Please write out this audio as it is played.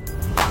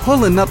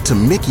Pulling up to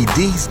Mickey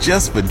D's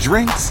just for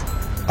drinks?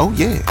 Oh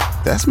yeah,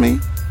 that's me.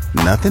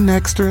 Nothing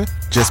extra,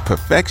 just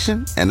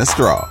perfection and a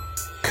straw.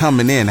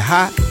 Coming in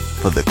hot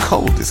for the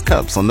coldest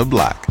cups on the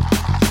block.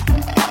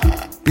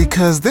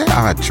 Because there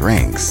are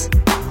drinks.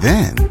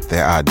 Then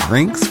there are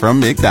drinks from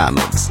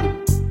McDonald's.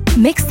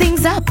 Mix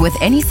things up with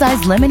any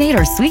size lemonade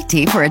or sweet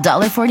tea for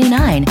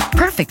 $1.49.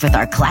 Perfect with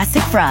our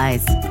classic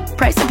fries.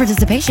 Price and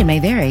participation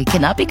may vary.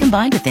 Cannot be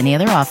combined with any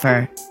other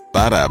offer.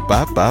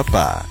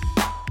 Ba-da-ba-ba-ba.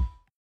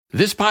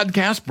 This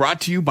podcast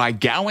brought to you by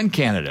Gowan,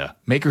 Canada,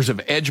 makers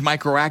of Edge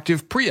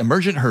Microactive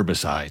Pre-Emergent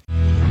Herbicide.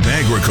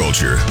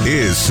 Agriculture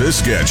is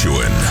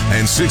Saskatchewan,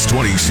 and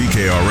 620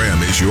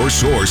 CKRM is your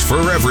source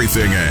for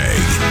everything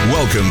ag.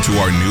 Welcome to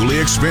our newly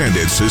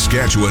expanded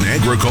Saskatchewan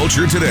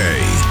Agriculture Today.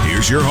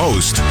 Here's your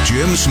host,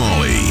 Jim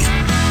Smalley.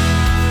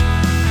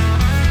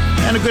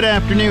 And a good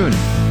afternoon.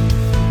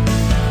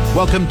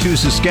 Welcome to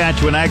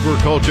Saskatchewan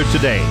Agriculture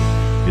Today.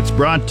 It's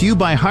brought to you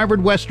by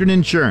Harvard Western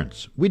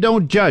Insurance. We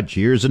don't judge.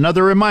 Here's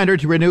another reminder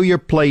to renew your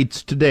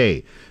plates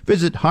today.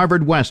 Visit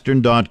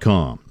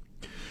harvardwestern.com.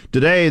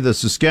 Today, the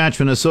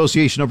Saskatchewan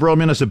Association of Rural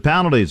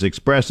Municipalities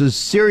expresses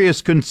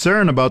serious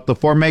concern about the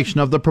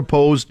formation of the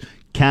proposed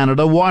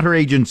Canada Water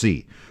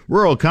Agency.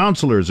 Rural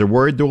councillors are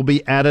worried there will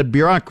be added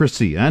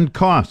bureaucracy and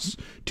costs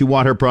to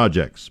water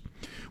projects.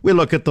 We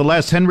look at the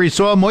Les Henry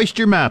soil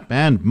moisture map,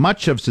 and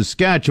much of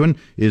Saskatchewan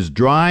is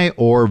dry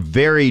or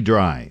very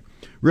dry.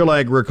 Real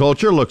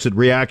Agriculture looks at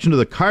reaction to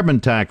the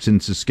carbon tax in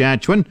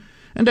Saskatchewan,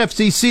 and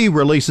FCC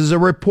releases a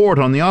report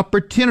on the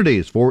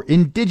opportunities for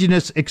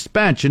Indigenous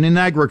expansion in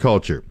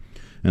agriculture.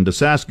 And a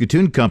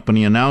Saskatoon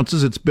company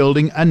announces it's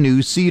building a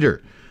new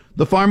cedar.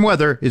 The farm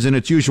weather is in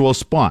its usual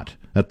spot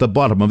at the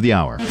bottom of the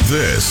hour.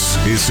 This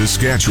is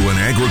Saskatchewan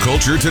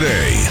Agriculture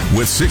Today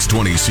with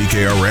 620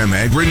 CKRM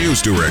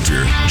Agri-News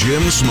Director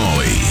Jim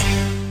Smalley.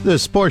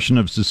 This portion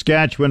of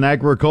Saskatchewan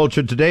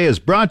Agriculture Today is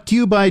brought to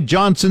you by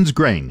Johnson's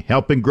Grain,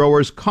 helping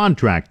growers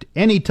contract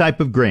any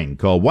type of grain.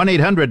 Call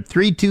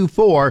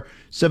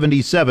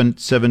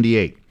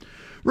 1-800-324-7778.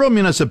 Rural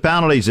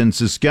municipalities in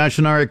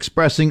Saskatchewan are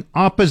expressing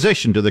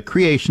opposition to the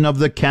creation of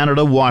the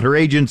Canada Water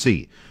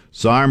Agency.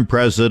 SARM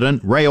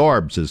President Ray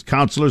Orb says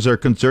councillors are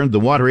concerned the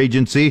water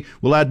agency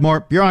will add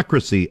more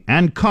bureaucracy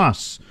and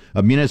costs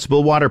of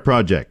municipal water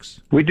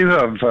projects. We do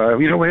have,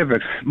 we have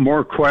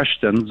more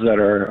questions that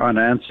are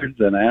unanswered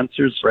than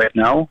answers right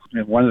now.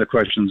 And one of the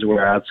questions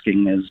we're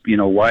asking is,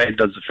 why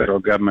does the federal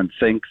government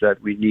think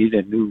that we need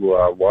a new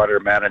water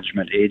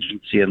management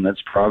agency in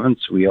this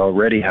province? We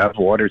already have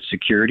water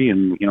security,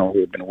 and,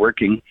 we've been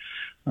working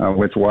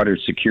with water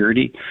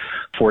security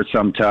for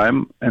some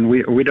time, and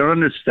we don't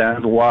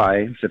understand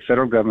why the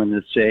federal government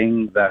is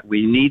saying that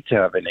we need to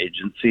have an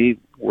agency.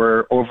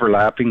 We're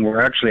overlapping. We're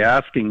actually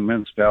asking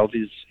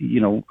municipalities,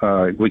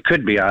 we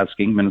could be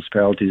asking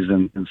municipalities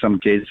in some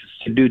cases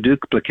to do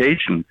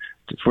duplication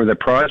for the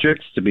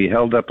projects to be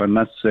held up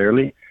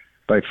unnecessarily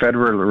by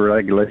federal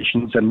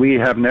regulations, and we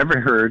have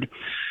never heard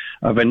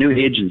of a new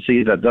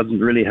agency that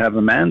doesn't really have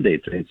a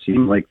mandate. It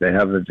seems like they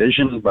have a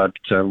vision, but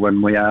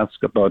when we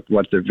ask about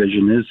what their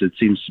vision is, it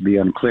seems to be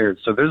unclear.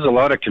 So there's a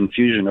lot of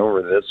confusion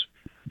over this.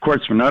 Of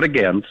course, we're not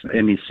against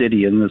any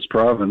city in this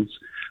province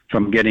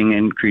from getting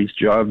increased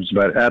jobs,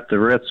 but at the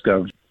risk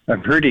of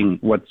hurting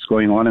what's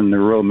going on in the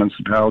rural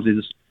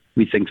municipalities,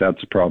 we think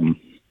that's a problem.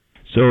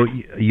 So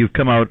you've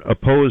come out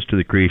opposed to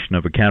the creation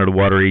of a Canada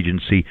Water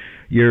Agency.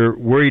 You're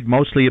worried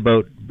mostly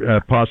about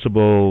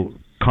possible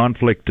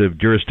conflict of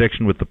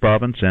jurisdiction with the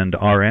province and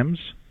RMs?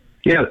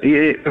 Yeah,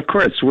 of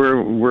course.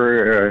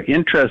 We're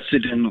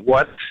interested in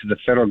what the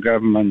federal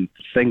government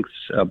thinks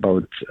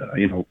about,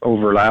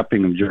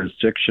 overlapping of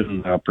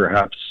jurisdiction,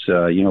 perhaps,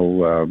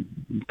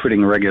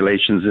 putting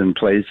regulations in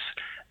place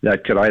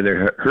that could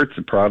either hurt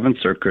the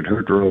province or could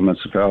hurt rural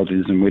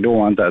municipalities, and we don't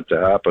want that to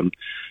happen.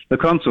 The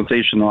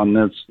consultation on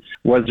this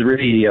was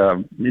really,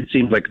 it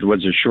seemed like it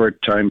was a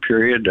short time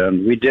period,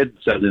 and we did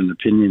send an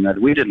opinion that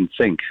we didn't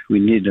think we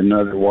need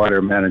another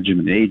water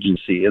management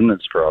agency in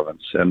this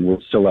province, and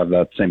we'll still have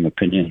that same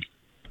opinion.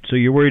 So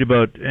you're worried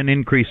about an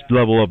increased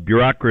level of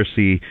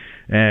bureaucracy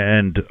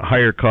and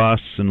higher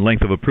costs and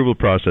length of approval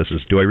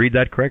processes. Do I read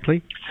that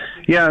correctly?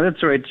 Yeah,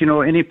 that's right.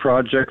 Any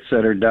projects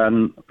that are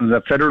done,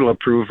 the federal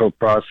approval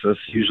process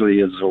usually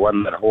is the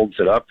one that holds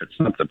it up. It's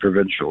not the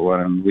provincial one,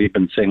 and we've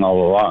been saying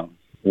all along.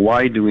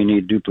 Why do we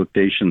need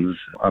duplications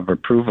of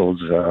approvals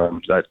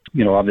that,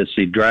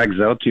 obviously drags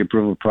out the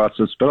approval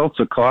process, but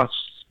also costs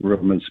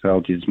rural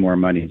municipalities more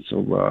money? So,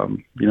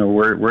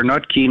 we're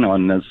not keen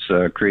on this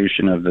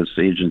creation of this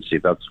agency,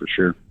 that's for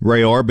sure.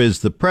 Ray Orb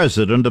is the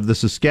president of the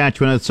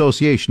Saskatchewan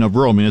Association of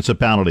Rural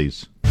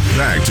Municipalities.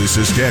 Back to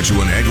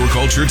Saskatchewan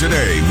Agriculture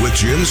Today with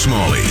Jim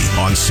Smalley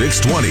on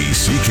 620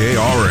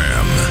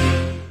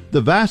 CKRM. The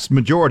vast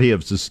majority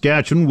of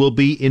Saskatchewan will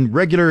be in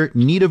regular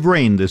need of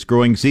rain this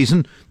growing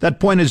season.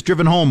 That point is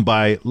driven home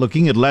by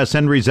looking at Les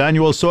Henry's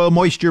annual soil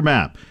moisture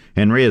map.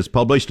 Henry has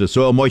published a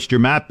soil moisture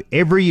map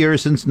every year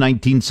since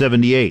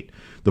 1978.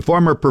 The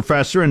former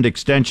professor and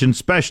extension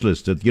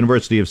specialist at the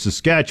University of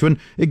Saskatchewan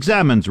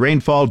examines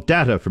rainfall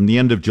data from the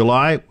end of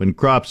July, when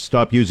crops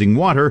stop using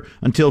water,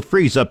 until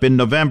freeze-up in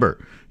November.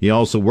 He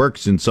also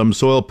works in some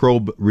soil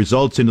probe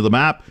results into the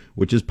map,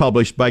 which is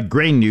published by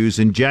Grain News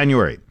in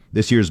January.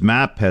 This year's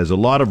map has a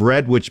lot of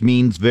red, which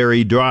means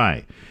very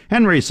dry.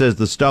 Henry says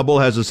the stubble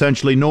has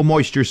essentially no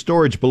moisture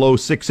storage below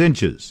 6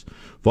 inches.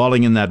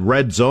 Falling in that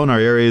red zone are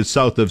areas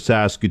south of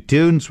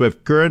Saskatoon,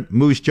 Swift Current,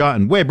 Moose Jaw,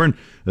 and Weyburn,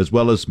 as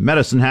well as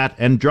Medicine Hat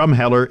and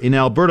Drumheller in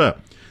Alberta.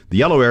 The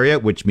yellow area,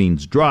 which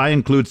means dry,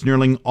 includes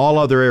nearly all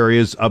other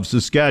areas of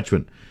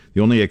Saskatchewan.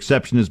 The only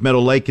exception is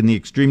Meadow Lake in the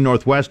extreme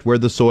northwest, where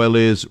the soil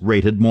is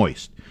rated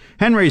moist.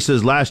 Henry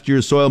says last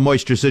year's soil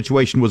moisture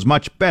situation was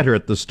much better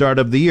at the start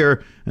of the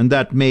year, and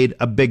that made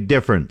a big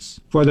difference.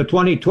 For the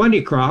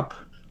 2020 crop,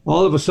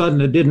 all of a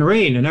sudden it didn't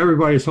rain, and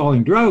everybody's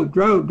hauling drought,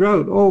 drought,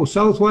 drought. Oh,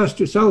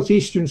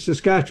 southeastern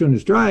Saskatchewan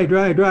is dry,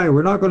 dry, dry.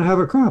 We're not going to have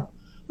a crop.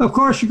 Of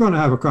course you're going to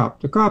have a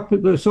crop.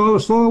 The soil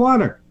is full of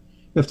water.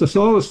 If the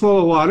soil is full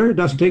of water, it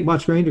doesn't take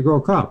much rain to grow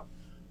a crop.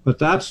 But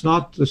that's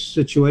not the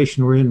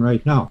situation we're in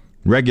right now.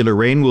 Regular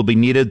rain will be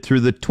needed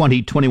through the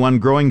 2021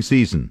 growing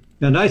season.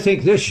 And I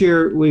think this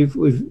year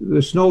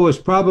the snow is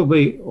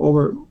probably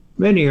over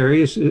many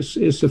areas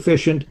is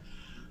sufficient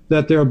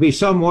that there'll be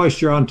some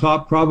moisture on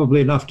top, probably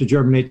enough to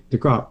germinate the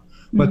crop.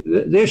 But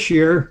this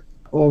year,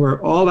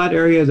 over all that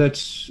area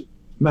that's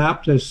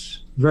mapped as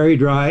very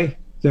dry,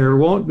 there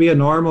won't be a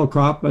normal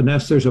crop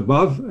unless there's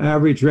above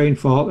average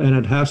rainfall, and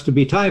it has to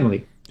be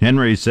timely.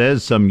 Henry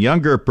says some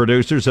younger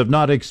producers have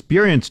not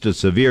experienced a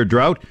severe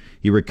drought.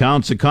 He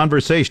recounts a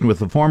conversation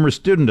with a former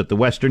student at the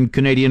Western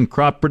Canadian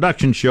Crop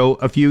Production Show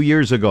a few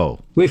years ago.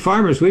 We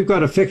farmers, we've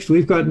got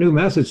new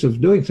methods of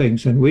doing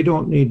things, and we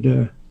don't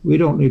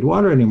need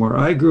water anymore.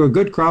 I grew a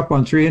good crop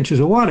on 3 inches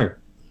of water.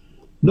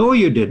 No,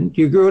 you didn't.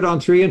 You grew it on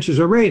 3 inches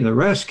of rain. The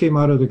rest came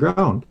out of the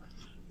ground.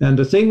 And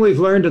the thing we've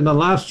learned in the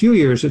last few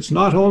years, it's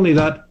not only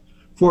that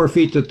 4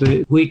 feet that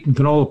the wheat and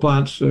canola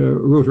plants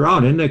root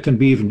around in, it can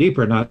be even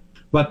deeper than that.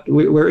 But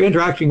we're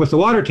interacting with the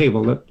water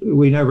table that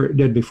we never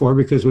did before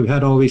because we've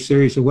had all these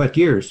series of wet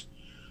years.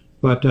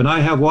 And I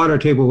have water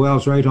table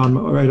wells right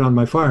on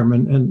my farm,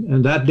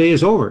 and that day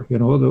is over. You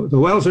know, the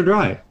wells are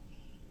dry.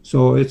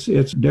 So it's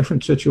a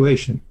different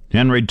situation.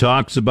 Henry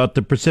talks about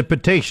the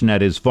precipitation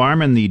at his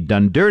farm in the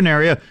Dundurn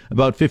area,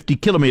 about 50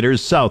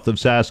 kilometers south of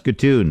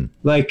Saskatoon.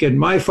 Like in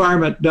my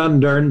farm at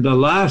Dundurn, the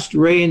last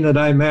rain that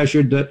I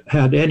measured that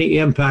had any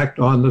impact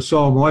on the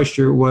soil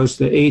moisture was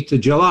the 8th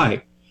of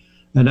July.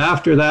 And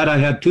after that, I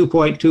had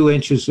 2.2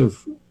 inches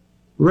of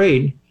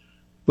rain,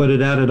 but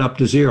it added up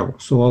to 0.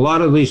 So a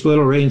lot of these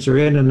little rains are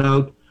in and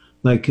out.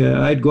 Like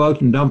I'd go out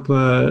and dump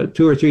 2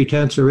 or 3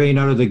 tenths of rain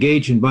out of the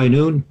gauge, and by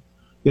noon,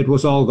 it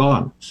was all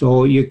gone.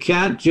 So you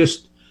can't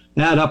just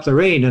add up the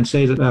rain and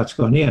say that that's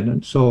gone in.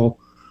 And so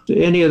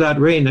any of that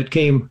rain that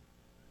came,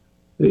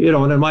 you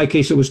know, and in my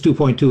case it was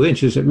 2.2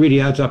 inches, it really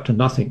adds up to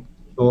nothing.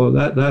 So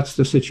that's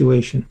the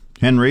situation.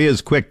 Henry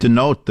is quick to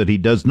note that he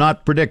does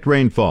not predict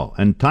rainfall,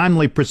 and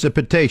timely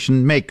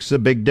precipitation makes a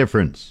big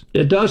difference.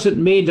 It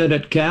doesn't mean that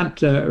it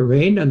can't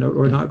rain and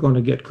we're not going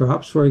to get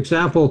crops. For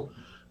example,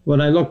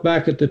 when I look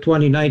back at the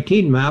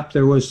 2019 map,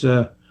 there was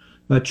a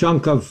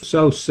chunk of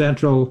south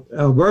central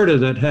Alberta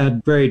that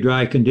had very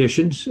dry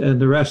conditions, and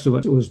the rest of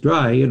it was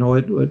dry. You know,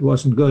 it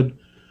wasn't good.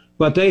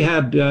 But they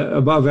had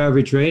above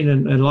average rain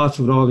and lots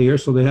of it all the year,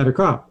 so they had a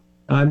crop.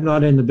 I'm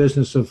not in the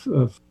business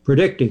of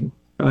predicting.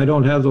 I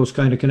don't have those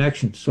kind of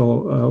connections,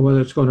 so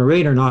whether it's going to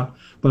rain or not.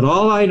 But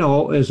all I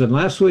know is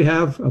unless we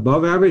have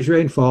above average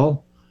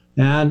rainfall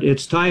and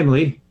it's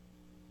timely,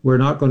 we're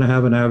not going to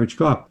have an average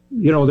crop.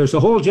 You know, there's a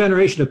whole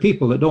generation of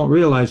people that don't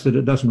realize that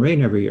it doesn't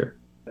rain every year.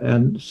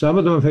 And some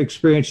of them have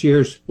experienced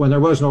years when there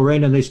was no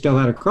rain and they still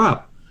had a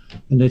crop.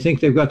 And they think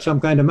they've got some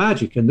kind of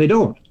magic, and they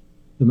don't.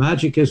 The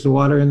magic is the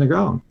water in the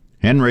ground.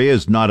 Henry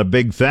is not a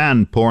big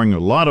fan pouring a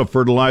lot of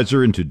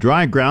fertilizer into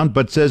dry ground,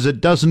 but says it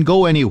doesn't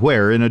go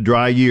anywhere in a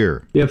dry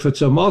year. If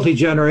it's a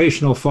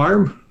multi-generational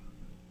farm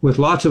with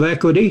lots of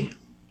equity,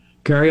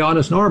 carry on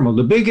as normal.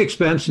 The big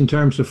expense in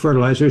terms of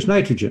fertilizer is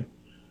nitrogen.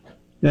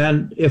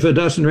 And if it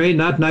doesn't rain,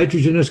 that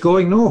nitrogen is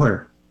going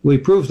nowhere. We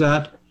proved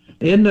that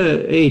in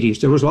the 80s.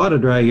 There was a lot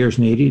of dry years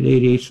in the 80s. The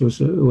 88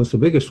 was the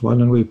biggest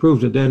one, and we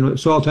proved it then.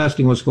 Soil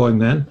testing was going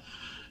then.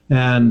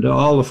 And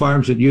all the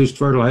farms that used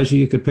fertilizer,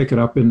 you could pick it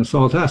up in the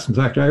soil test. In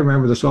fact, I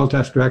remember the soil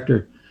test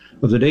director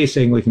of the day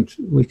saying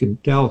we can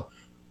tell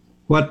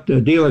what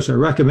dealers are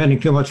recommending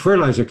too much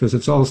fertilizer because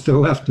it's all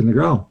still left in the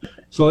ground.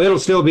 So it'll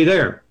still be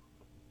there.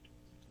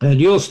 And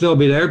you'll still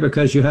be there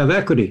because you have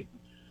equity.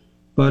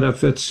 But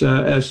if it's,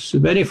 as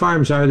many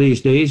farms are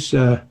these days,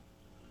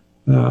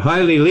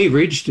 highly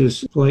leveraged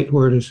is a polite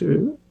word,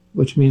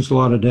 which means a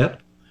lot of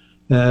debt,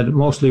 and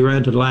mostly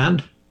rented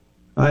land,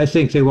 I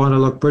think they want to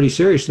look pretty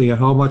seriously at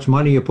how much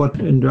money you put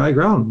in dry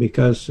ground,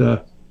 because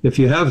if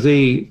you have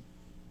the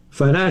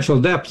financial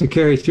depth to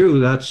carry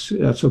through, that's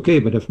okay.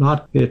 But if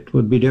not, it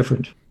would be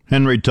different.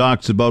 Henry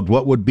talks about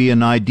what would be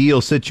an ideal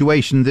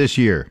situation this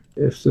year.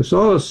 If the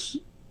soil is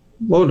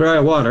low dry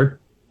water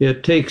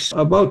it takes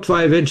about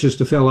 5 inches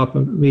to fill up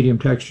a medium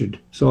textured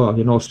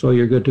soil, so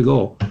you're good to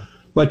go.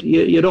 But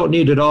you don't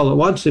need it all at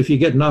once. If you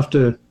get enough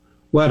to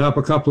wet up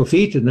a couple of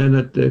feet and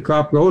then the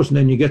crop grows and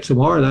then you get some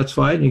more, that's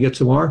fine, you get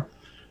some more.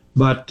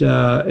 But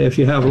if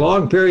you have a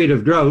long period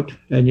of drought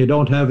and you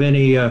don't have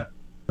any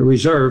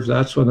reserves,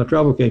 that's when the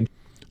trouble came.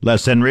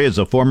 Les Henry is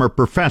a former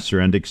professor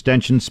and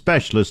extension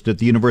specialist at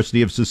the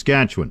University of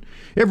Saskatchewan.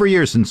 Every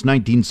year since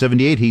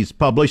 1978, he's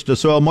published a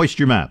soil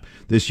moisture map.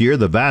 This year,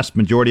 the vast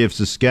majority of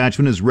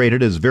Saskatchewan is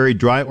rated as very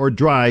dry or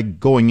dry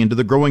going into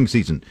the growing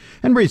season.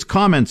 Henry's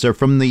comments are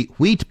from the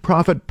Wheat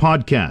Profit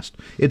Podcast.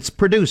 It's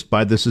produced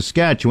by the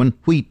Saskatchewan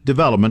Wheat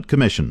Development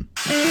Commission.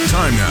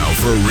 Time now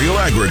for Real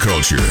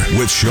Agriculture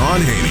with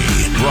Sean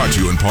Haney. Brought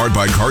to you in part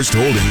by Karst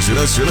Holdings in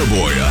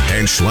Assiniboia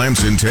and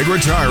Schlamps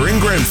Integra Tire in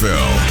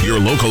Grenfell. Your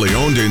locally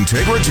owned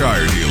Integra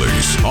Tire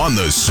dealers on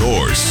The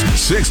Source,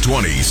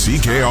 620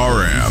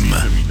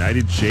 CKRM.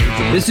 United Shades.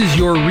 This is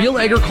your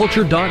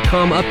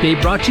RealAgriculture.com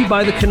update brought to you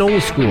by the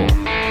Canola School.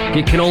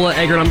 Get canola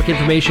agronomic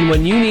information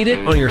when you need it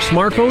on your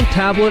smartphone,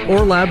 tablet,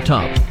 or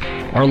laptop.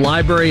 Our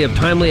library of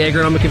timely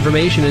agronomic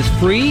information is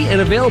free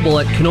and available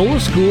at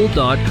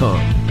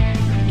canolaschool.com.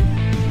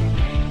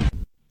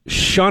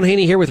 Sean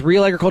Haney here with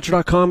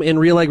RealAgriculture.com and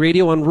Real Ag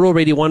Radio on Rural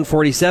Radio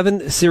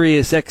 147,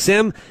 Sirius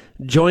XM,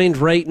 joined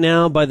right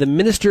now by the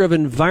Minister of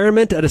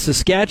Environment out of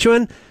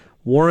Saskatchewan,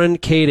 Warren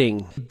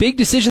Kading. Big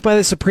decision by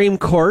the Supreme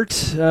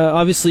Court.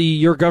 Obviously,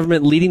 your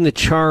government leading the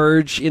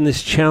charge in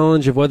this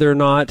challenge of whether or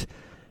not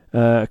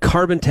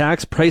carbon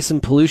tax, price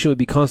and pollution would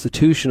be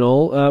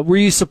constitutional. Were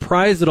you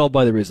surprised at all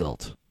by the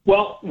result?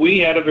 Well, we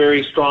had a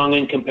very strong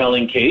and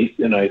compelling case,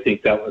 and I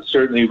think that was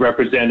certainly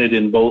represented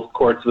in both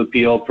courts of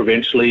appeal,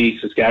 provincially,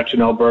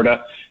 Saskatchewan,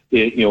 Alberta.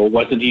 It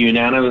wasn't a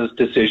unanimous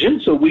decision,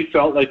 so we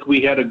felt like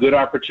we had a good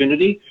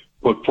opportunity,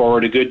 put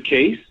forward a good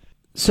case.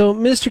 So,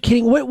 Mr.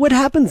 Kading, what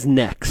happens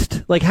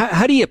next? Like,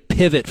 how do you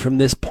pivot from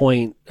this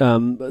point?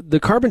 The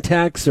carbon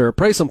tax or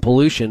price on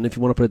pollution, if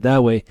you want to put it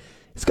that way,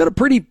 it's got a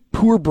pretty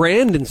poor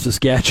brand in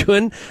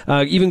Saskatchewan,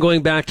 even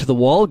going back to the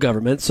Wall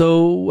government.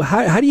 So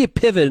how do you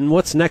pivot, and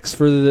what's next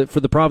for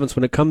the province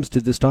when it comes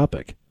to this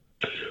topic?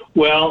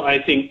 Well,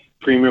 I think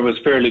Premier was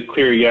fairly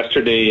clear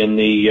yesterday in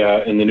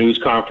the news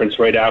conference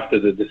right after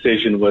the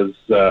decision was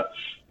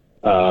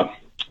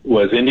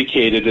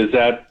indicated, is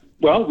that,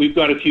 well, we've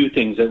got a few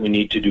things that we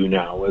need to do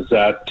now. Is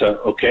that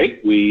okay?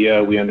 We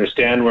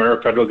understand where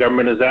our federal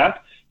government is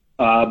at.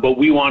 But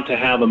we want to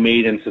have a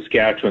Made in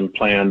Saskatchewan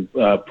plan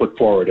put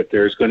forward. If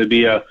there's going to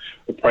be a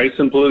price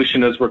and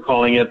pollution, as we're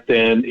calling it,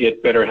 then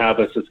it better have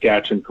a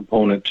Saskatchewan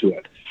component to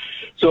it.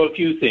 So a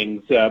few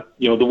things. The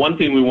one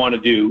thing we want to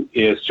do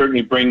is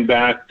certainly bring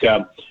back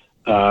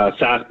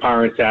Sask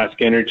Power and Sask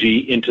Energy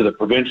into the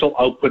provincial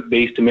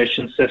output-based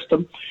emission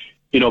system.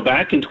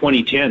 Back in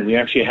 2010, we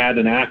actually had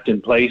an act in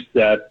place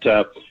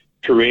that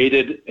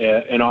created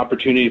an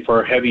opportunity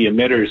for heavy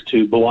emitters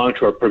to belong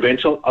to a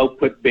provincial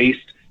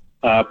output-based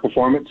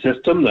performance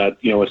system that,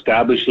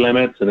 established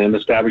limits and then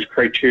established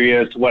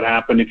criteria as to what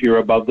happened if you're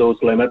above those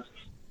limits.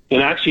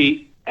 And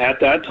actually,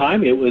 at that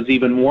time, it was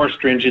even more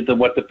stringent than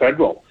what the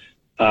federal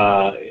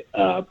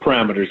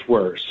parameters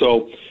were.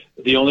 So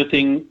the only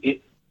thing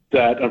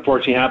that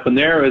unfortunately happened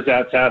there is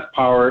that Sask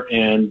Power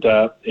and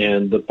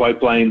the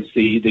pipelines,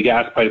 the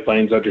gas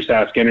pipelines under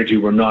Sask Energy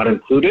were not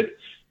included.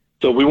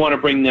 So we want to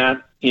bring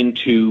that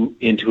into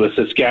a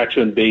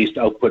Saskatchewan-based,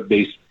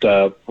 output-based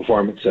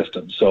performance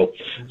system. So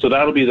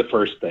that'll be the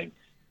first thing.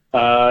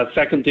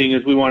 Second thing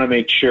is we want to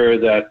make sure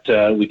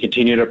that we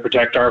continue to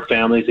protect our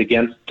families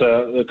against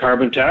the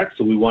carbon tax.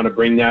 So we want to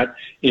bring that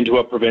into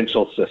a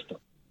provincial system.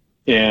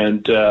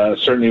 And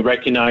certainly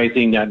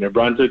recognizing that New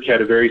Brunswick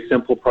had a very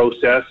simple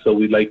process, so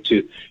we'd like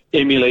to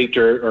emulate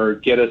or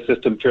get a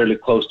system fairly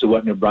close to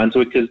what New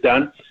Brunswick has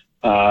done.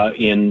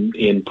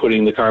 In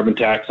putting the carbon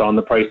tax on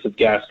the price of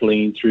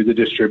gasoline through the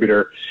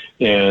distributor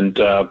and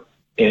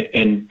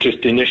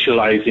just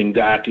initializing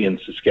that in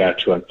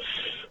Saskatchewan.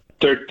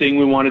 Third thing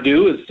we want to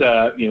do is,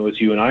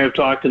 as you and I have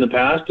talked in the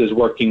past, is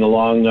working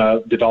along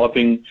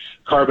developing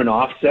carbon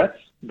offsets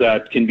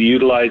that can be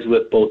utilized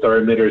with both our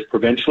emitters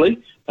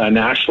provincially,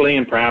 nationally,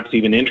 and perhaps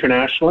even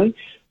internationally.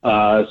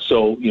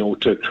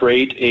 To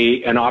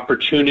create an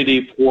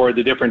opportunity for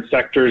the different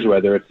sectors,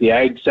 whether it's the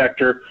ag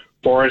sector,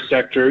 forest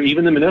sector,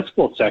 even the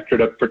municipal sector,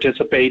 to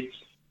participate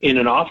in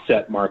an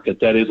offset market.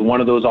 That is one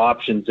of those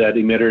options that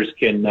emitters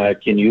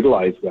can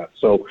utilize with.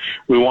 So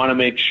we want to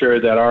make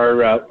sure that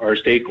our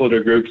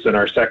stakeholder groups and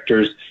our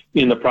sectors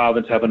in the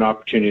province have an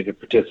opportunity to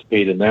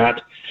participate in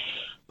that.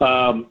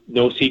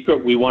 No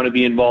secret, we want to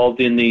be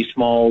involved in the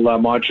small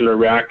modular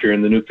reactor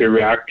and the nuclear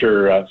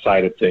reactor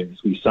side of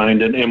things. We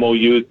signed an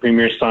MOU, the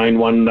Premier signed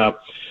one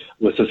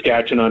with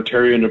Saskatchewan,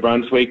 Ontario, and New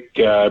Brunswick,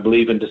 I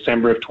believe in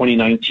December of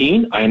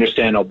 2019. I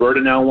understand Alberta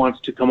now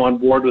wants to come on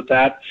board with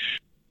that.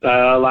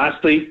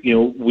 Lastly,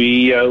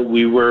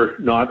 we were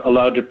not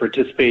allowed to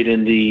participate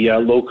in the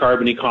low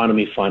carbon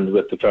economy fund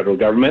with the federal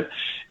government,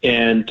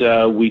 And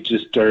we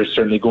just are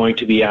certainly going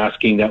to be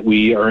asking that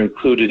we are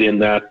included in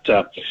that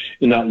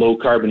low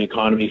carbon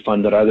economy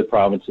fund that other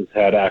provinces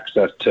had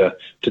access to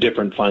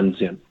different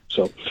funds in.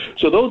 So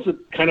those are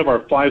kind of our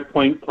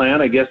 5-point plan,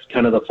 I guess,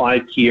 kind of the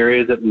 5 key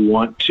areas that we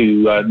want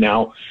to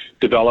now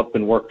develop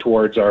and work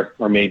towards our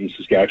Made in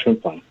Saskatchewan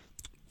plan.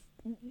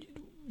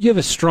 You have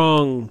a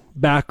strong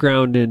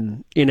background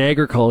in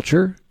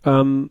agriculture.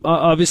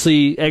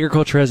 Obviously,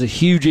 agriculture has a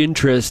huge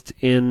interest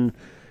in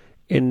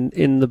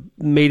the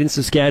Made in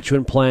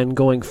Saskatchewan plan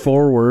going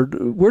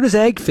forward. Where does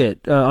ag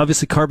fit?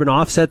 Obviously, carbon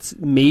offsets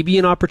may be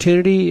an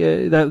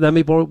opportunity. That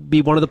may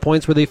be one of the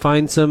points where they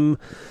find some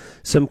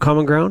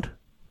common ground.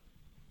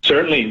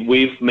 Certainly,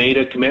 we've made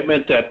a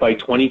commitment that by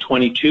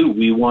 2022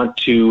 we want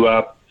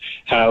to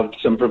have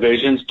some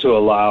provisions to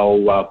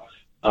allow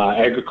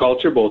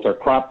agriculture, both our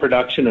crop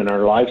production and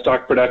our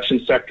livestock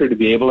production sector, to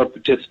be able to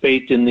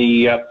participate in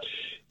the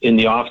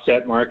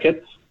offset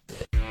market.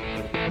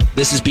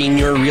 This has been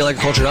your Real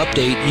Agriculture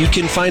Update. You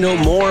can find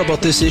out more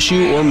about this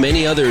issue or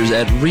many others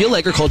at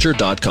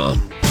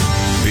realagriculture.com.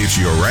 It's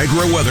your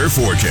agri-weather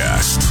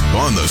forecast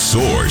on The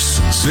Source,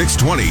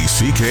 620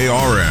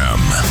 CKRM.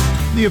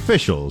 The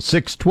official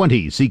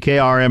 620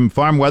 CKRM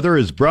farm weather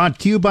is brought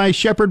to you by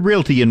Shepherd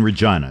Realty in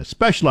Regina,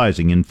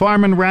 specializing in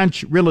farm and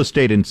ranch real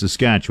estate in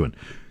Saskatchewan.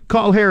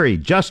 Call Harry,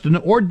 Justin,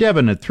 or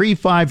Devin at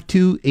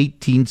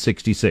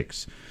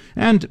 352-1866.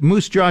 And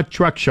Moose Jaw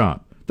Truck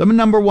Shop, the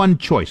 #1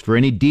 choice for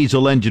any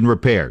diesel engine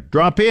repair.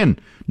 Drop in,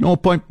 no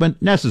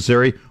appointment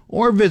necessary,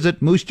 or visit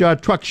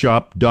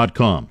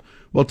moosejawtruckshop.com.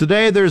 Well,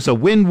 today there's a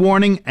wind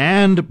warning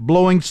and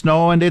blowing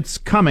snow, and it's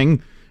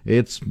coming.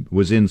 It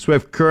was in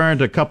swift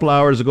current a couple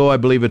hours ago. I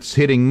believe it's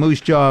hitting Moose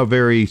Jaw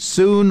very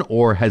soon,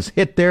 or has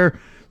hit there,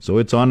 so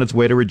it's on its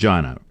way to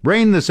Regina.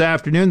 Rain this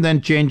afternoon,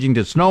 then changing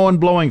to snow and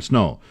blowing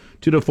snow.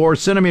 2 to 4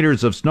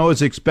 centimeters of snow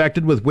is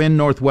expected, with wind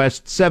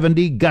northwest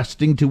 70,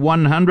 gusting to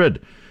 100.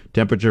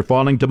 Temperature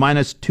falling to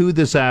 -2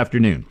 this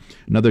afternoon.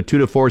 Another 2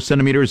 to 4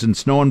 centimeters in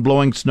snow and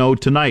blowing snow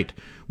tonight.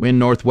 Wind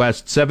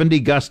northwest 70,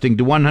 gusting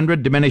to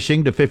 100,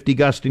 diminishing to 50,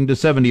 gusting to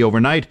 70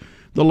 overnight.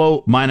 The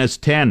low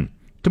 -10.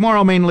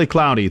 Tomorrow mainly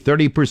cloudy,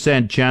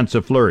 30% chance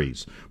of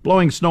flurries.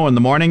 Blowing snow in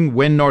the morning,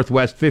 wind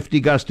northwest 50,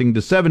 gusting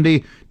to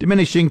 70,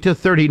 diminishing to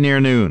 30 near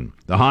noon.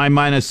 The high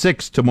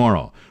 -6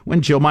 tomorrow.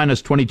 Wind chill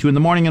 -22 in the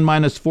morning and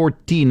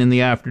 -14 in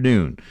the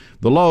afternoon.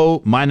 The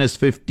low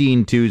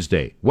 -15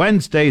 Tuesday.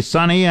 Wednesday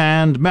sunny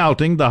and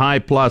melting, the high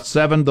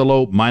 +7, the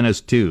low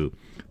 -2.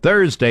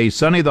 Thursday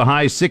sunny, the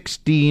high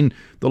 16,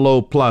 the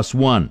low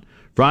 +1.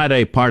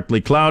 Friday partly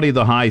cloudy,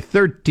 the high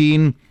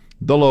 13,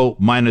 the low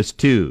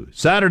 -2.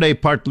 Saturday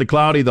partly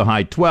cloudy, the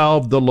high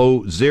 12, the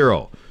low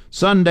 0.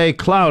 Sunday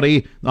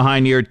cloudy, the high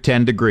near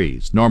 10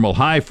 degrees. Normal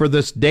high for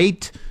this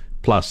date,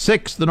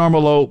 +6, the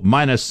normal low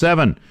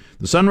 -7.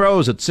 The sun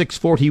rose at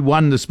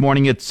 6:41 this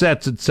morning. It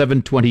sets at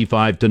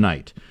 7:25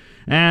 tonight.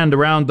 And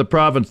around the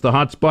province, the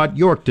hot spot,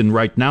 Yorkton,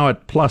 right now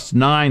at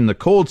 +9. The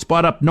cold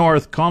spot up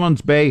north,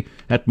 Collins Bay,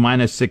 at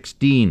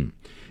 -16.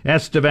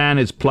 Estevan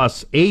is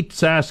 +8.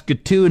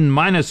 Saskatoon,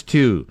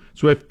 -2.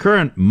 Swift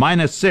Current,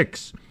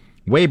 -6.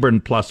 Weyburn,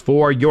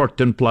 +4.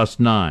 Yorkton,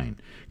 +9.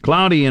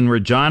 Cloudy in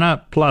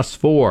Regina,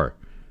 +4.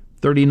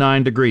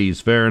 39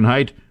 degrees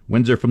Fahrenheit.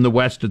 Winds are from the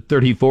west at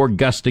 34,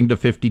 gusting to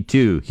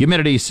 52.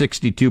 Humidity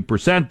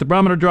 62%. The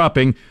barometer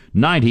dropping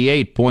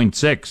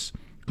 98.6.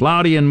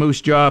 Cloudy in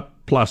Moose Jaw,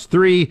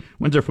 +3.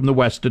 Winds are from the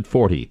west at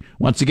 40.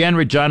 Once again,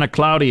 Regina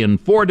cloudy and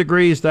 4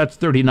 degrees. That's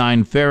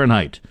 39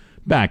 Fahrenheit.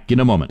 Back in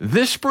a moment.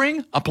 This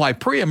spring, apply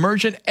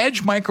pre-emergent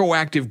Edge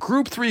Microactive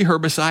Group 3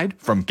 herbicide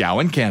from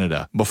Gowan,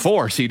 Canada,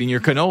 before seeding your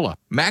canola.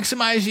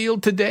 Maximize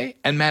yield today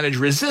and manage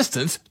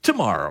resistance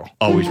tomorrow.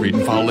 Always read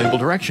and follow label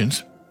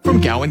directions from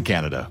Gowan,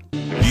 Canada.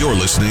 You're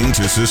listening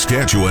to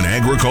Saskatchewan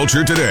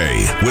Agriculture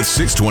Today with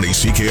 620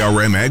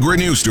 CKRM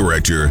Agri-News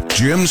Director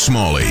Jim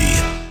Smalley.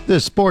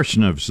 This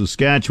portion of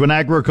Saskatchewan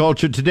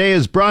Agriculture Today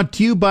is brought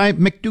to you by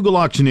McDougall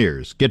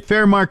Auctioneers. Get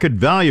fair market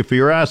value for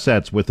your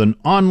assets with an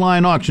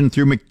online auction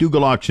through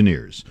McDougall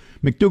Auctioneers.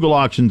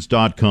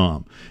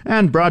 McDougallAuctions.com.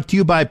 And brought to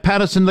you by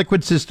Pattison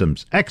Liquid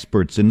Systems,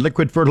 experts in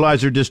liquid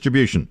fertilizer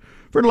distribution.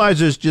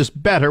 Fertilizer's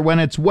just better when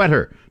it's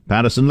wetter.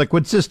 Pattison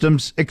Liquid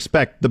Systems,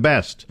 expect the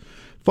best.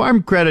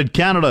 Farm Credit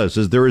Canada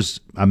says there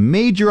is a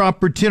major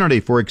opportunity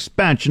for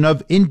expansion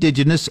of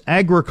Indigenous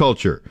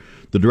agriculture.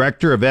 The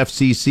Director of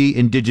FCC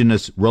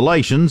Indigenous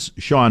Relations,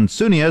 Sean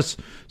Sunias,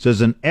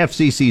 says an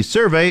FCC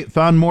survey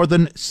found more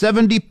than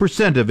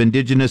 70% of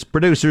Indigenous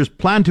producers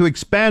plan to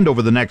expand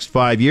over the next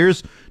 5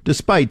 years,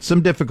 despite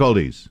some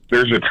difficulties.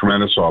 There's a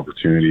tremendous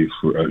opportunity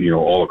for,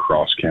 all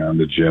across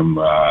Canada, Jim.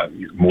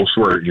 Most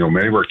of our,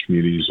 many of our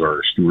communities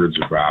are stewards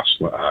of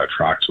vast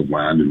tracts of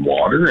land and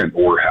water,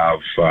 or have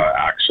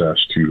access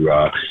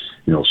to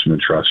some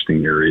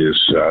interesting areas,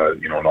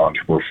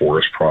 non-timber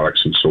forest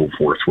products and so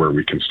forth, where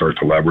we can start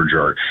to leverage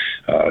our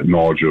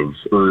knowledge of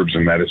herbs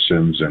and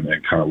medicines and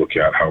kind of look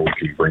at how we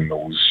can bring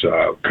those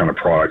kind of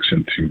products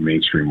into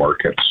mainstream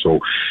markets. So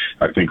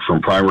I think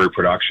from primary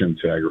production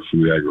to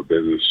agri-food,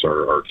 agribusiness,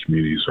 our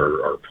communities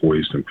are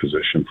poised and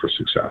positioned for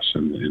success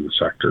in the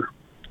sector.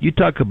 You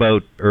talk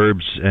about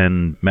herbs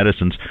and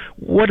medicines.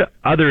 What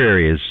other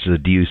areas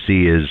do you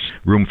see as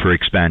room for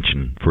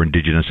expansion for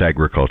Indigenous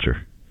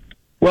agriculture?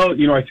 Well,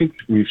 I think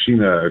we've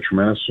seen a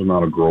tremendous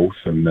amount of growth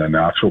in the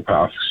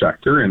naturopath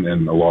sector, and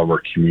a lot of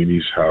our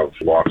communities have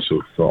lots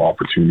of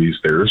opportunities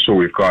there. So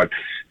we've got,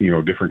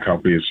 different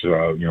companies,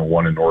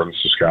 one in northern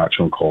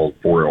Saskatchewan called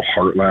Boreal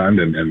Heartland,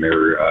 and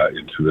they're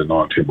into the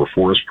non-timber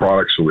forest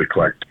products. So they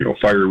collect,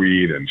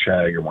 fireweed and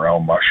shag and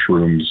morel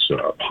mushrooms,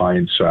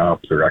 pine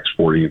sap. They're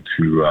exporting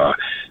into,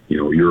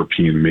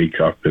 European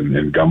makeup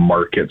and gum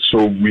markets.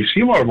 So we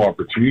see a lot of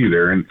opportunity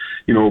there. And,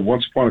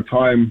 once upon a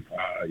time,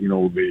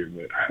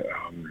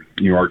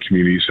 our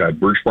communities had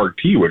birch bark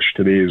tea, which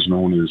today is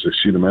known as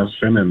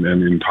acetaminophen and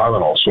in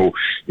Tylenol. So,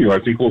 I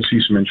think we'll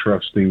see some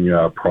interesting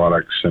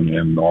products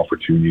and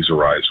opportunities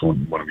arise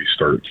when we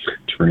start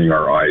turning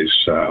our eyes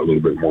a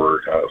little bit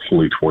more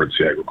fully towards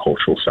the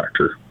agricultural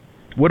sector.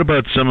 What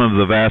about some of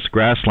the vast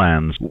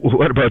grasslands?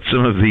 What about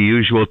some of the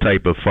usual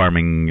type of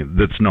farming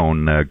that's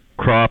known,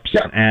 crops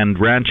and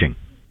ranching?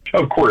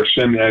 Of course,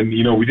 and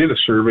we did a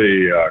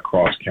survey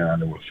across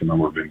Canada with a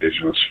number of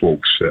Indigenous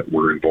folks that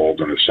were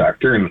involved in the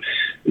sector, and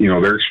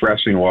they're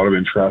expressing a lot of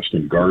interest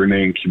in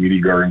gardening,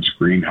 community gardens,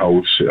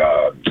 greenhouse,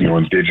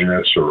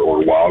 Indigenous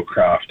or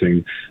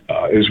wildcrafting,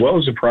 as well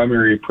as the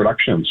primary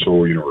production.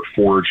 So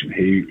forage and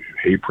hay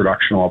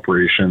production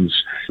operations.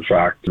 In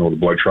fact, the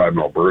Blood Tribe in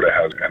Alberta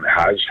has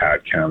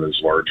had Canada's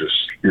largest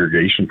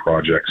irrigation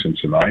project since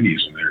the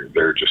 90s, and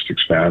they're just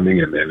expanding,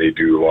 and they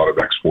do a lot of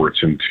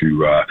exports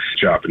into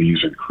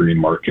Japanese and Korean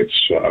markets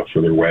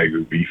for their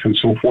Wagyu beef and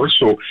so forth.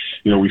 So,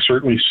 we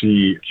certainly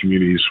see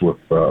communities with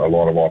a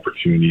lot of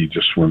opportunity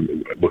just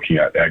when looking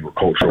at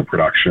agricultural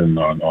production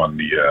on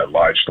the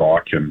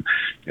livestock and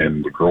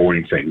the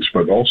growing things,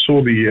 but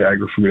also the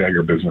agri-food,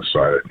 agribusiness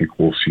side. I think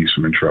we'll see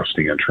some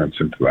interesting entrance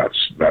into that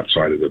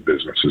side of the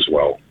business as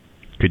well.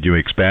 Could you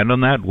expand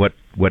on that? What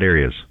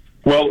areas?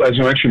 Well, as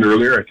I mentioned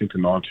earlier, I think the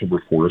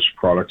non-timber forest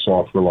products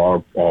offer a lot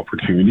of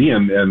opportunity,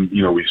 and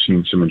we've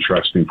seen some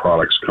interesting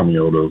products coming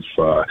out of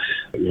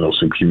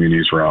some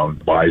communities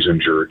around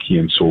bison jerky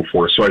and so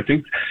forth. So I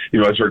think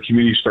as our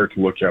communities start to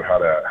look at how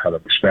to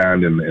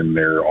expand in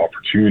their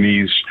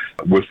opportunities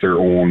with their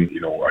own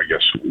I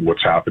guess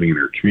what's happening in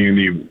their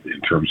community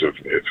in terms of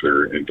if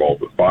they're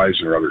involved with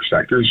bison or other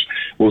sectors,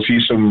 we'll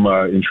see some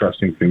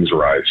interesting things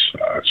arise.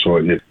 So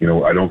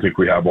I don't think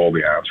we have all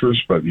the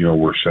answers, but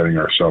we're setting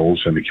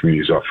ourselves and the community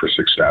up for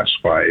success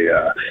by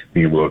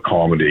being able to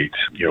accommodate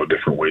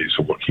different ways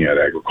of looking at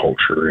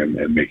agriculture and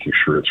making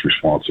sure it's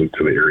responsive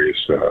to the areas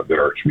that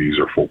our communities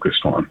are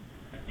focused on.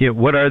 Yeah,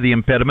 what are the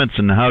impediments,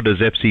 and how does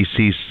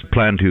FCC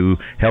plan to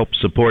help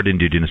support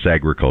Indigenous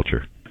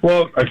agriculture?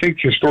 Well, I think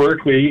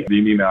historically the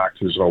Indian Act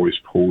has always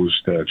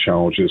posed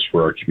challenges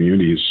for our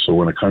communities.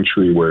 So in a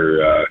country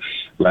where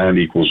land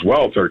equals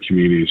wealth, our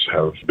communities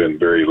have been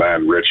very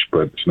land rich,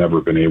 but it's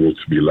never been able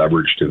to be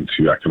leveraged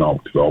into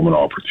economic development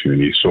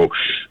opportunities. So,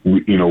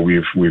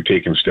 we've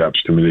taken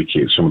steps to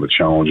mitigate some of the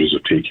challenges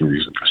of taking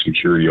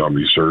security on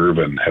reserve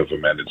and have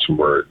amended some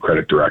of our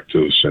credit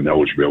directives and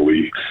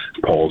eligibility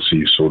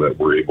policies so that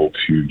we're able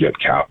to get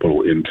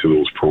capital into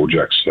those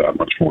projects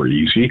much more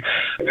easy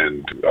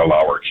and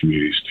allow our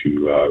communities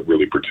to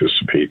really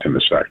participate in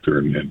the sector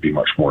and be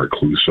much more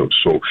inclusive.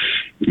 So,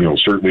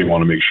 certainly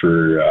want to make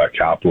sure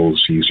capital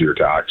is easier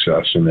to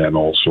access, and then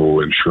also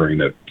ensuring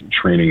that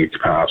training and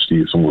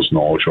capacity, some of those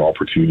knowledge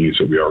opportunities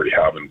that we already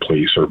have in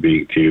place are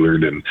being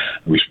tailored and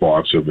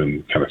responsive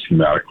and kind of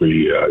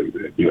thematically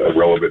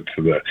relevant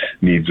to the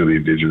needs of the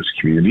Indigenous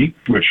community,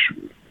 which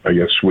I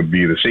guess would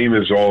be the same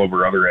as all of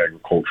our other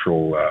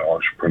agricultural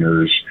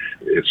entrepreneurs.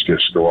 It's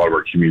just a lot of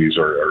our communities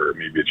are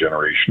maybe a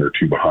generation or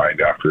two behind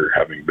after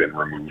having been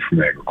removed from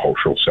the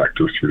agricultural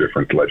sector through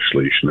different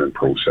legislation and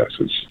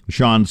processes.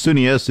 Sean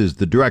Sunias is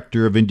the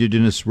Director of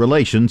Indigenous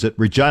Relations at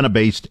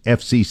Regina-based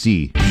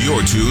FCC.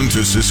 You're tuned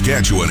to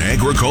Saskatchewan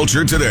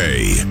Agriculture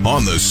Today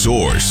on The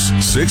Source,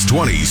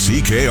 620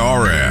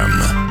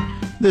 CKRM.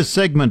 This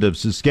segment of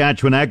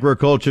Saskatchewan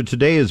Agriculture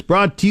Today is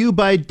brought to you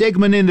by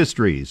Degelman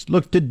Industries.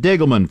 Look to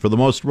Degelman for the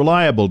most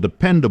reliable,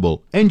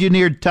 dependable,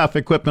 engineered tough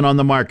equipment on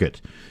the market.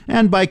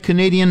 And by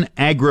Canadian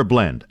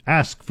AgriBlend.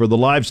 Ask for the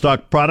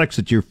livestock products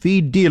at your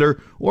feed dealer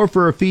or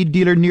for a feed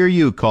dealer near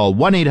you. Call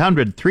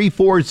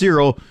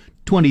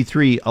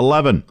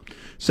 1-800-340-2311.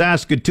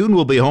 Saskatoon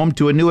will be home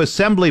to a new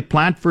assembly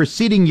plant for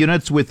seeding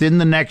units within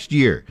the next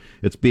year.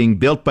 It's being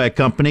built by a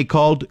company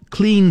called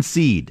Clean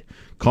Seed.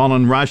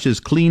 Colin Rush is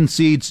Clean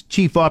Seed's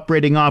Chief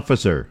Operating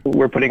Officer.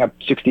 We're putting up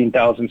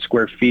 16,000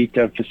 square feet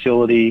of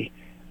facility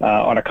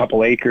on a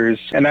couple acres,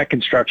 and that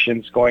construction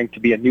is going to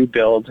be a new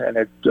build, and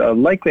it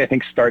likely, I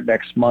think, start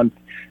next month,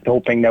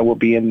 hoping that we'll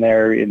be in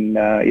there in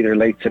either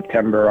late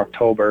September or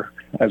October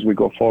as we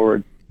go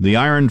forward. The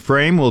iron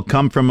frame will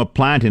come from a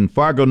plant in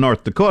Fargo,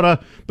 North Dakota,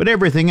 but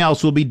everything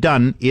else will be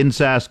done in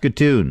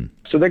Saskatoon.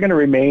 So they're going to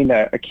remain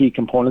a key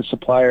component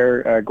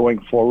supplier going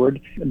forward,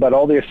 but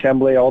all the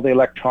assembly, all the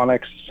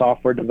electronics,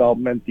 software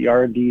development, the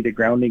R&D, the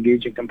ground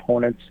engaging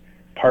components,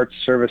 parts,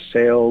 service,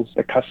 sales,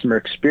 the customer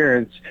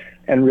experience,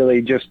 and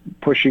really just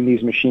pushing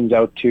these machines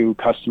out to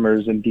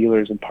customers and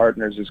dealers and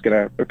partners is going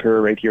to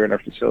occur right here in our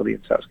facility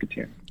in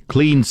Saskatoon.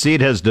 Clean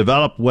Seed has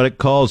developed what it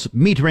calls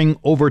metering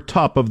over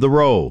top of the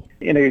row.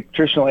 In a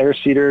traditional air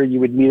seeder, you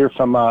would meter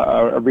from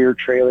a rear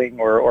trailing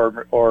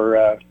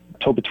or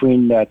tow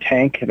between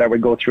tank that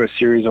would go through a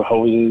series of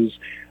hoses,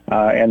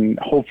 and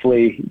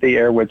hopefully the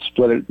air would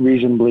split it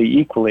reasonably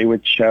equally,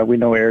 which we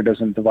know air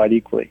doesn't divide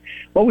equally.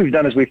 What we've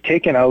done is we've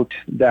taken out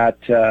that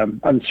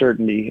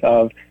uncertainty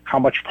of how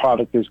much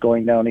product is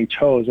going down each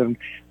hose, and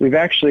we've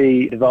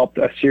actually developed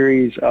a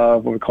series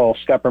of what we call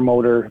stepper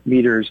motor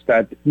meters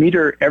that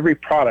meter every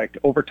product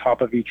over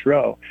top of each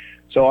row.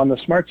 So on the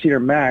Smart Seeder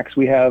Max,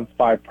 we have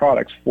 5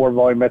 products, 4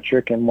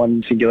 volumetric and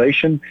 1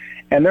 singulation,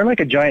 and they're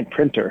like a giant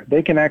printer.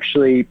 They can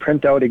actually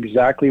print out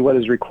exactly what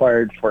is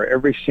required for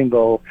every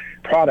single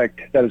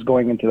product that is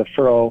going into the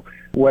furrow,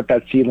 what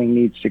that seedling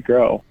needs to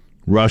grow.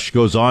 Rush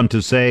goes on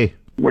to say,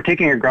 we're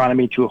taking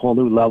agronomy to a whole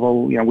new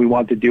level. We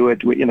want to do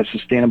it in a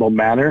sustainable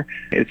manner.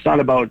 It's not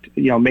about,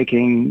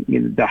 making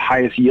the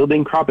highest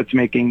yielding crop. It's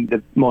making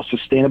the most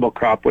sustainable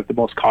crop with the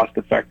most cost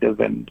effective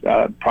and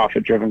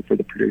profit driven for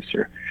the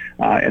producer.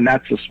 And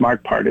that's the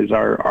smart part, is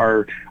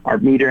our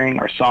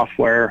metering, our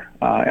software,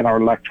 and our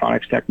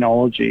electronics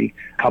technology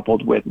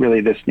coupled with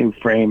really this new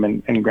frame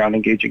and ground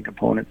engaging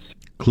components.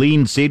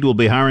 Clean Seed will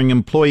be hiring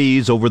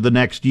employees over the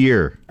next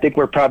year. I think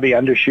we're probably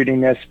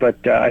undershooting this,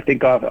 but I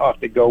think off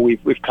the go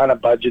we've kind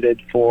of budgeted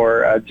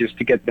for just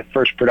to get the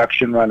first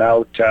production run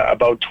out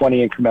about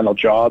 20 incremental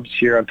jobs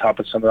here on top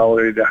of some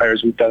of the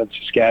hires we've done in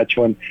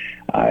Saskatchewan,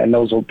 and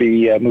those will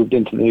be moved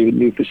into the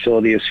new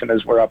facility as soon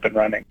as we're up and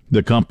running.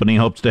 The company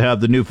hopes to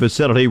have the new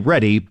facility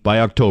ready by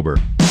October.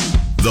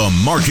 The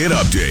Market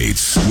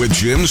Updates with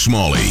Jim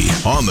Smalley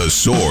on The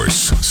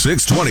Source,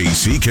 620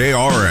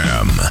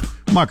 CKRM.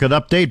 Market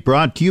Update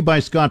brought to you by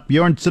Scott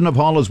Bjornson of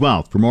Hall as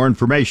Wealth. For more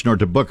information or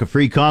to book a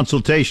free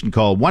consultation,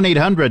 call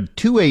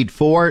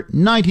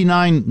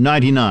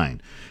 1-800-284-9999.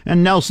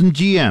 And Nelson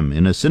GM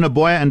in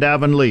Assiniboia and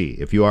Avonlea.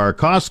 If you are a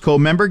Costco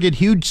member, get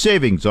huge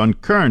savings on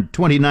current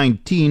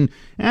 2019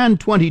 and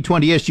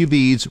 2020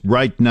 SUVs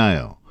right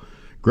now.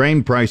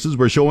 Grain prices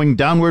were showing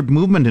downward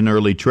movement in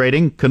early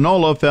trading.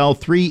 Canola fell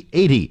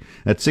 $3.80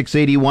 at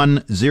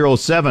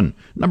 $681.07.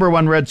 Number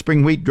 1 red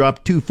spring wheat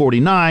dropped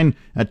 $2.49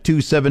 at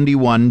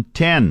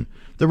 $271.10.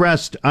 The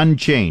rest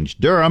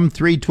unchanged. Durham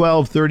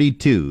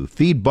 $312.32.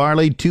 Feed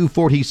barley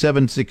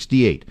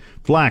 $247.68.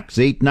 Flax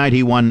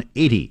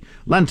 $891.80.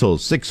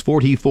 Lentils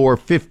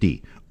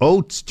 $644.50.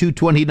 Oats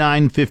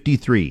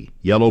 $229.53.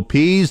 Yellow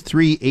peas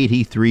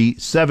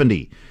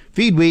 $383.70.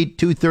 Feed wheat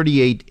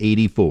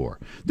 $238.84.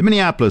 The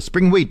Minneapolis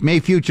spring wheat May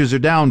futures are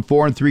down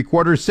 4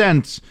 3/4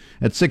 cents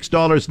at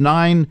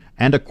 $6.09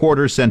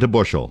 1/4 cents a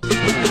bushel.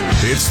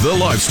 It's the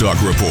Livestock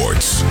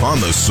Reports on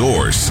The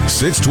Source,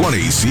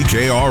 620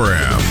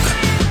 CKRM.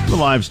 The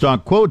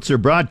livestock quotes are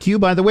brought to you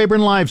by the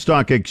Weyburn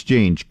Livestock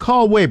Exchange.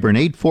 Call Weyburn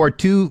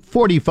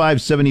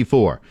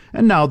 842-4574.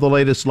 And now the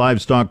latest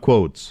livestock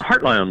quotes.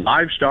 Heartland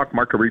Livestock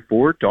Market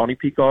Report. Donnie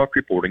Peacock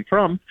reporting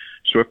from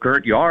Swift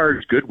Current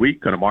Yards. Good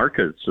week on the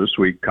markets this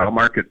week. Cow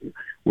market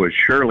was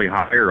surely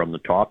higher on the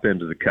top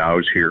end of the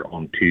cows here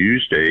on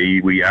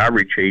Tuesday. We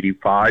averaged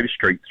 85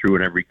 straight through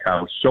in every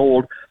cow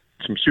sold.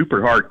 Some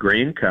super hard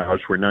grain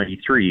cows were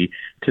 93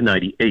 to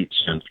 98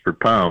 cents per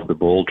pound. The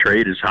bull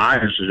trade as high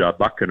as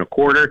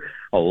 $1.25.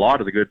 A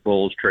lot of the good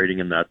bulls trading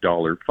in that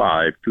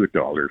 $1.05 to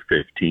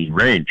 $1.15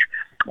 range.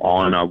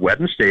 On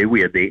Wednesday,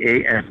 we had the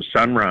AM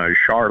Sunrise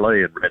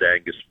Charolais and Red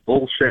Angus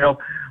bull sale.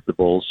 The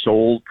bulls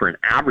sold for an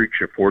average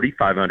of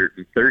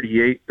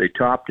 $4,538. They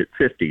topped at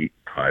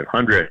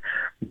 $5,500.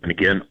 And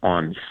again,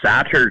 on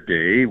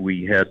Saturday,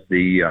 we had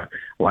the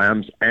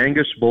Lamb's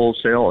Angus bull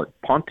sale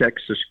at Pontiac,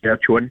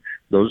 Saskatchewan.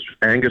 Those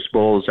Angus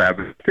bulls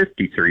averaged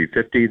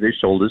 $53.50. They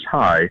sold as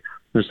high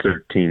as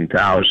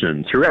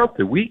 $13,000. Throughout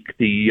the week,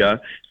 the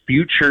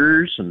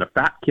futures and the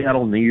fat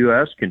cattle in the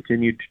U.S.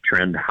 continued to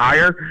trend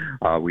higher.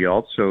 We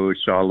also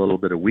saw a little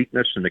bit of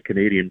weakness in the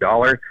Canadian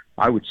dollar.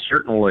 I would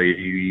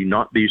certainly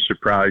not be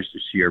surprised to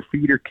see our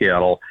feeder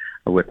cattle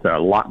with a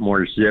lot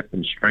more zip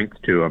and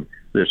strength to them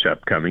this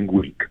upcoming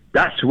week.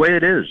 That's the way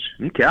it is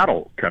in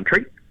cattle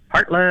country.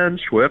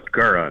 Heartland Swift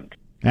Current.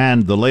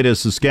 And the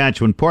latest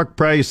Saskatchewan pork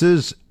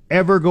prices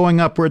ever going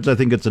upwards. I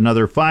think it's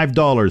another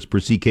 $5 per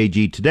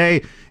CKG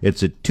today.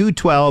 It's at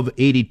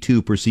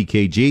 $212.82 per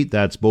CKG.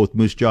 That's both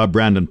Moose Jaw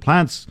brand and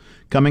plants.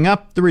 Coming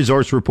up, the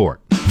Resource Report.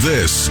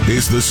 This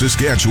is the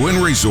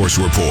Saskatchewan Resource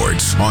Report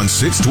on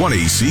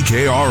 620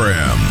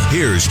 CKRM.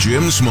 Here's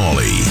Jim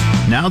Smalley.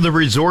 Now the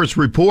Resource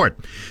Report.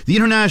 The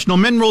International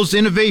Minerals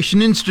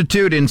Innovation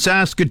Institute in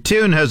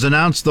Saskatoon has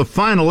announced the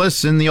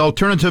finalists in the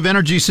Alternative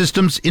Energy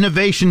Systems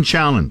Innovation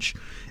Challenge.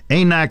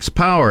 ANAX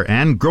Power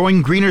and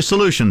Growing Greener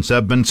Solutions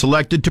have been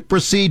selected to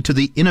proceed to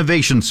the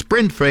innovation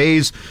sprint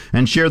phase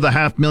and share the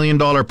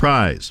 $500,000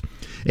 prize.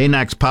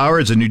 ANAX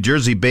Power is a New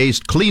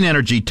Jersey-based clean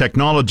energy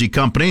technology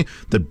company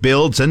that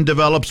builds and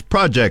develops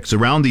projects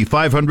around the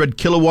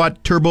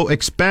 500-kilowatt turbo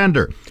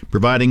expander,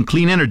 providing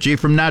clean energy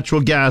from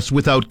natural gas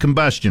without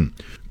combustion.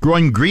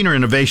 Growing Greener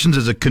Innovations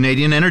is a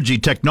Canadian energy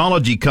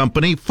technology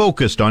company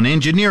focused on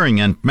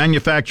engineering and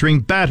manufacturing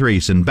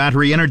batteries and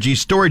battery energy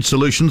storage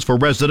solutions for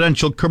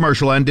residential,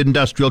 commercial, and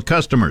industrial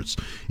customers.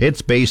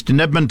 It's based in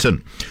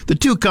Edmonton. The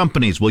two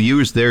companies will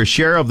use their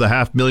share of the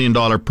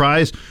 $500,000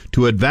 prize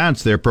to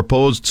advance their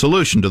proposed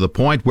solution to the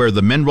point where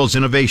the Minerals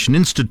Innovation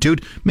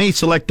Institute may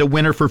select a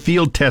winner for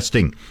field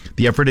testing.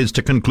 The effort is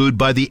to conclude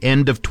by the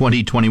end of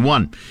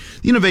 2021.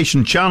 The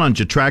Innovation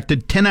Challenge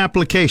attracted 10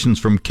 applications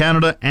from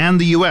Canada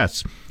and the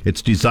U.S.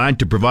 It's designed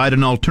to provide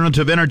an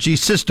alternative energy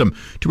system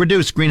to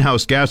reduce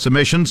greenhouse gas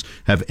emissions,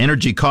 have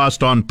energy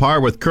cost on par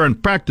with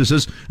current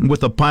practices, and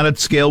with a pilot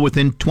scale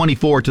within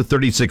 24 to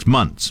 36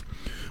 months.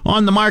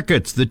 On the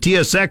markets, the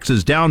TSX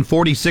is down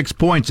 46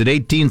 points at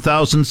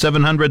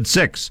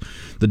 18,706.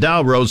 The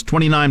Dow rose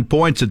 29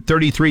 points at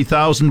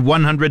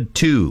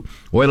 33,102.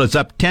 Oil is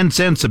up 10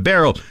 cents a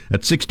barrel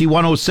at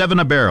 61.07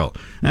 a barrel.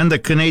 And the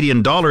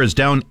Canadian dollar is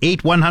down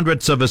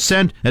 0.08 of a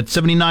cent at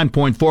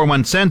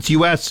 79.41 cents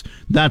US.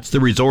 That's the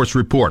Resource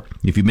Report.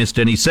 If you missed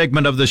any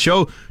segment of the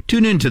show,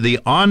 tune into the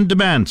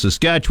on-demand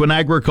Saskatchewan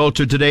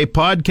Agriculture Today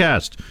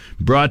podcast,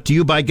 brought to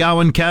you by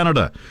Gowan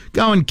Canada.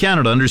 Gowan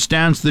Canada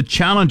understands the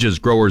challenges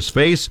growers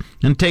face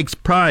and takes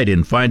pride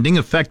in finding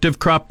effective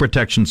crop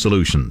protection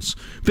solutions.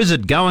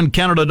 Visit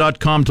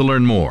GowanCanada.com to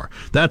learn more.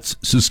 That's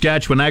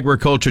Saskatchewan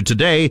Agriculture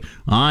Today.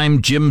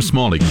 I'm Jim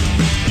Smalley.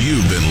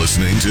 You've been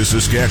listening to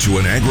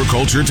Saskatchewan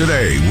Agriculture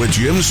Today with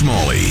Jim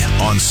Smalley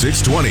on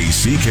 620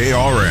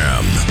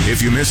 CKRM.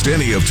 If you missed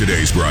any of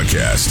today's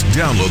broadcast,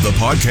 download the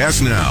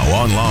podcast now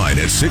online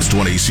at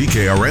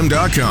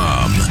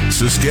 620CKRM.com.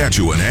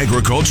 Saskatchewan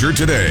Agriculture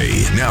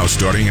Today, now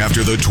starting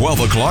after the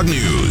 12 o'clock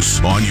news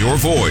on your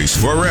voice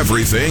for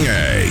everything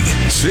ag.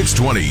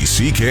 620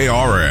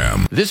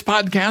 CKRM. This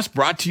podcast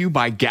brought to you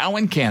by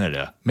Gowan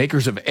Canada,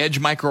 makers of Edge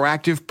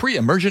Microactive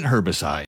pre-emergent herbicide.